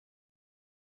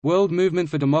World Movement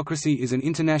for Democracy is an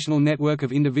international network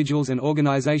of individuals and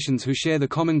organizations who share the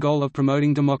common goal of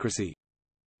promoting democracy.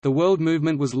 The World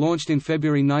Movement was launched in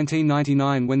February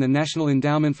 1999 when the National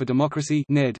Endowment for Democracy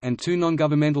and two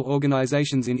non-governmental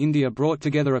organizations in India brought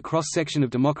together a cross-section of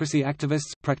democracy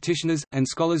activists, practitioners, and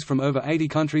scholars from over 80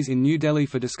 countries in New Delhi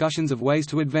for discussions of ways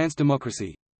to advance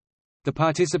democracy. The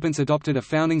participants adopted a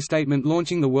founding statement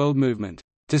launching the World Movement,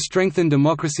 "To strengthen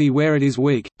democracy where it is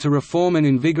weak, to reform and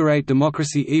invigorate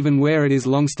democracy even where it is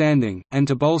long-standing, and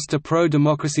to bolster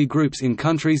pro-democracy groups in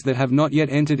countries that have not yet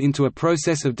entered into a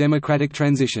process of democratic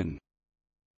transition."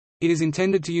 It is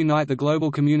intended to unite the global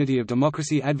community of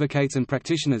democracy advocates and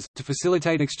practitioners, to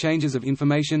facilitate exchanges of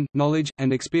information, knowledge,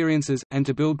 and experiences, and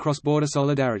to build cross-border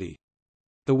solidarity.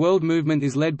 The World Movement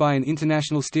is led by an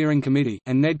international steering committee,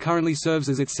 and NED currently serves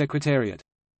as its secretariat.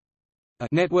 A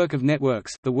network of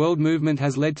networks, the World Movement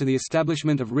has led to the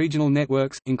establishment of regional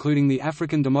networks, including the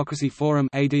African Democracy Forum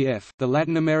 (ADF), the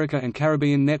Latin America and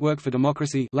Caribbean Network for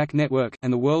Democracy (LAC Network),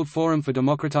 and the World Forum for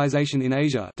Democratization in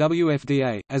Asia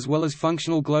 (WFDA), as well as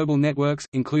functional global networks,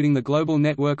 including the Global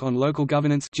Network on Local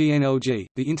Governance (GNLG),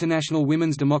 the International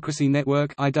Women's Democracy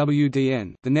Network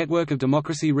 (IWDN), the Network of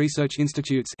Democracy Research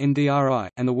Institutes (NDRI),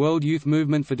 and the World Youth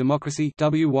Movement for Democracy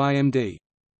 (WYMD).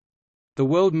 The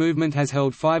World Movement has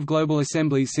held 5 global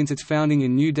assemblies since its founding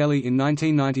in New Delhi in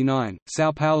 1999,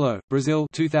 São Paulo, Brazil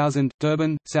 2000,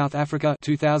 Durban, South Africa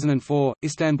 2004,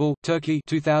 Istanbul, Turkey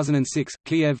 2006,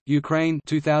 Kiev, Ukraine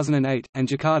 2008, and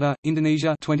Jakarta,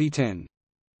 Indonesia 2010.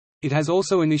 It has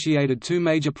also initiated 2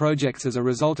 major projects as a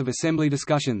result of assembly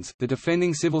discussions. The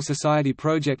Defending Civil Society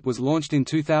project was launched in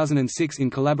 2006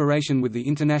 in collaboration with the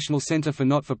International Center for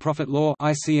Not-for-Profit Law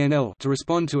 (ICNL) to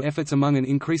respond to efforts among an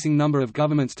increasing number of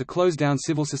governments to close down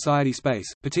civil society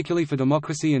space, particularly for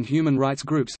democracy and human rights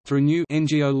groups, through new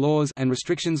NGO laws and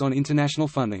restrictions on international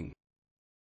funding.